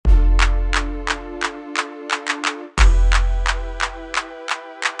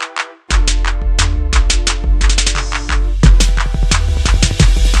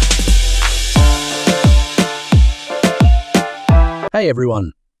Hey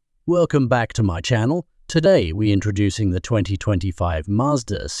everyone, welcome back to my channel. Today we're introducing the 2025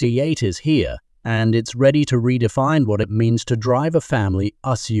 Mazda CX8 is here, and it's ready to redefine what it means to drive a family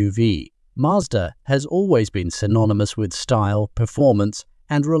SUV. Mazda has always been synonymous with style, performance,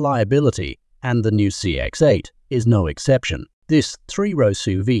 and reliability, and the new CX8 is no exception. This three-row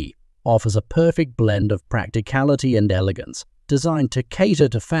SUV offers a perfect blend of practicality and elegance, designed to cater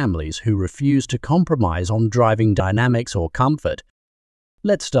to families who refuse to compromise on driving dynamics or comfort.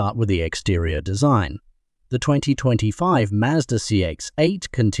 Let's start with the exterior design. The 2025 Mazda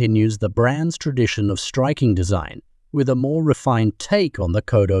CX8 continues the brand's tradition of striking design, with a more refined take on the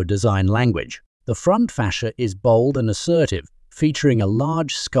Kodo design language. The front fascia is bold and assertive, featuring a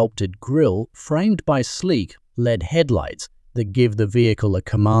large sculpted grille framed by sleek LED headlights that give the vehicle a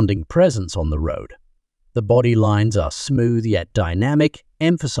commanding presence on the road. The body lines are smooth yet dynamic,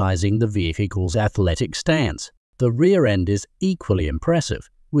 emphasizing the vehicle's athletic stance. The rear end is equally impressive,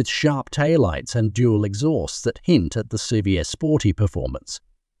 with sharp taillights and dual exhausts that hint at the severe sporty performance.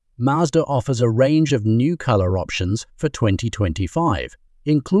 Mazda offers a range of new color options for 2025,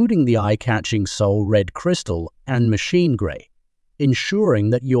 including the eye-catching Soul Red Crystal and Machine Gray,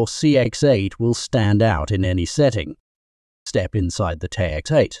 ensuring that your CX8 will stand out in any setting. Step inside the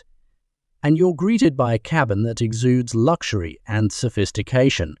CX8, and you're greeted by a cabin that exudes luxury and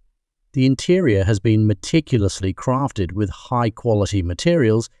sophistication. The interior has been meticulously crafted with high-quality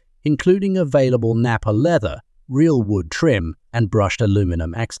materials, including available Napa leather, real wood trim, and brushed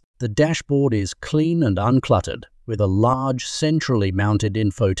aluminum accents. The dashboard is clean and uncluttered, with a large, centrally mounted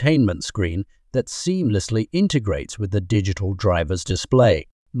infotainment screen that seamlessly integrates with the digital driver's display.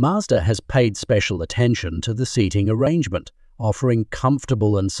 Mazda has paid special attention to the seating arrangement, offering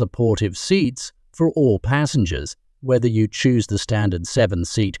comfortable and supportive seats for all passengers, whether you choose the standard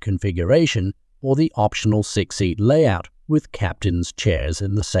 7-seat configuration or the optional 6-seat layout with captain's chairs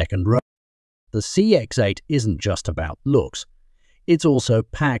in the second row. The CX8 isn't just about looks. It's also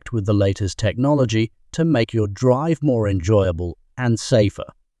packed with the latest technology to make your drive more enjoyable and safer.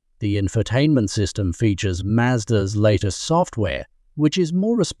 The infotainment system features Mazda's latest software, which is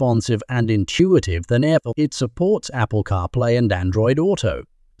more responsive and intuitive than ever. It supports Apple CarPlay and Android Auto,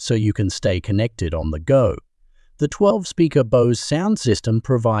 so you can stay connected on the go. The 12-speaker Bose sound system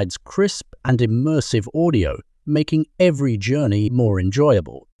provides crisp and immersive audio, making every journey more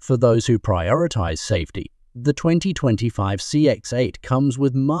enjoyable. For those who prioritize safety, the 2025 CX8 comes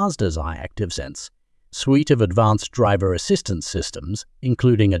with Mazda's iActiveSense suite of advanced driver assistance systems,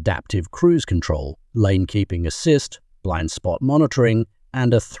 including adaptive cruise control, lane keeping assist, blind spot monitoring,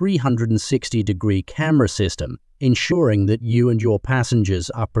 and a 360-degree camera system, ensuring that you and your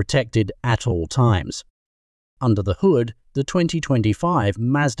passengers are protected at all times. Under the hood, the 2025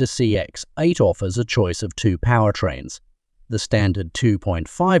 Mazda CX8 offers a choice of two powertrains. The standard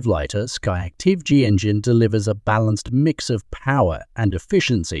 2.5-liter Skyactiv-G engine delivers a balanced mix of power and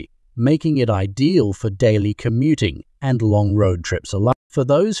efficiency, making it ideal for daily commuting and long road trips alike. For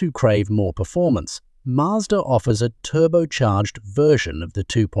those who crave more performance, Mazda offers a turbocharged version of the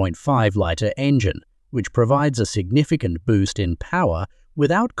 2.5-liter engine, which provides a significant boost in power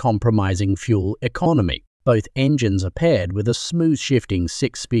without compromising fuel economy. Both engines are paired with a smooth-shifting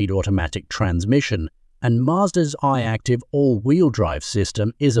 6-speed automatic transmission, and Mazda's iActive all-wheel drive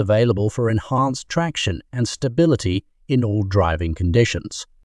system is available for enhanced traction and stability in all driving conditions.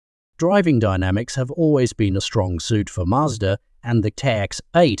 Driving dynamics have always been a strong suit for Mazda, and the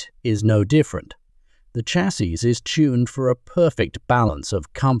CX8 is no different. The chassis is tuned for a perfect balance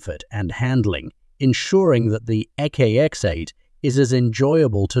of comfort and handling, ensuring that the CX8 is as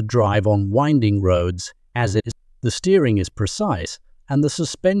enjoyable to drive on winding roads as it is. The steering is precise, and the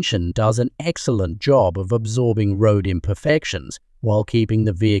suspension does an excellent job of absorbing road imperfections while keeping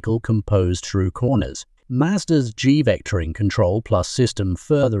the vehicle composed through corners. Mazda's G-Vectoring Control Plus system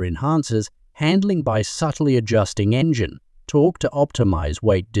further enhances handling by subtly adjusting engine torque to optimize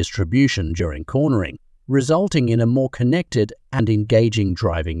weight distribution during cornering, resulting in a more connected and engaging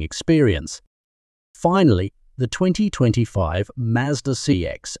driving experience. Finally, the 2025 Mazda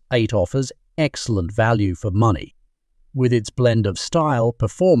CX8 offers excellent value for money. With its blend of style,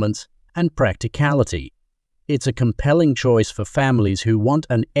 performance, and practicality, it's a compelling choice for families who want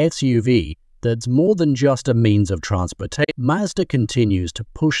an SUV that's more than just a means of transportation. Mazda continues to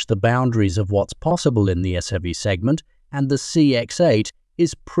push the boundaries of what's possible in the SUV segment, and the CX8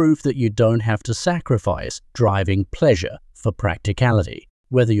 is proof that you don't have to sacrifice driving pleasure for practicality.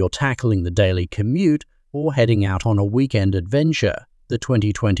 Whether you're tackling the daily commute or heading out on a weekend adventure, the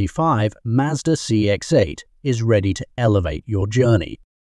 2025 Mazda CX8 is ready to elevate your journey.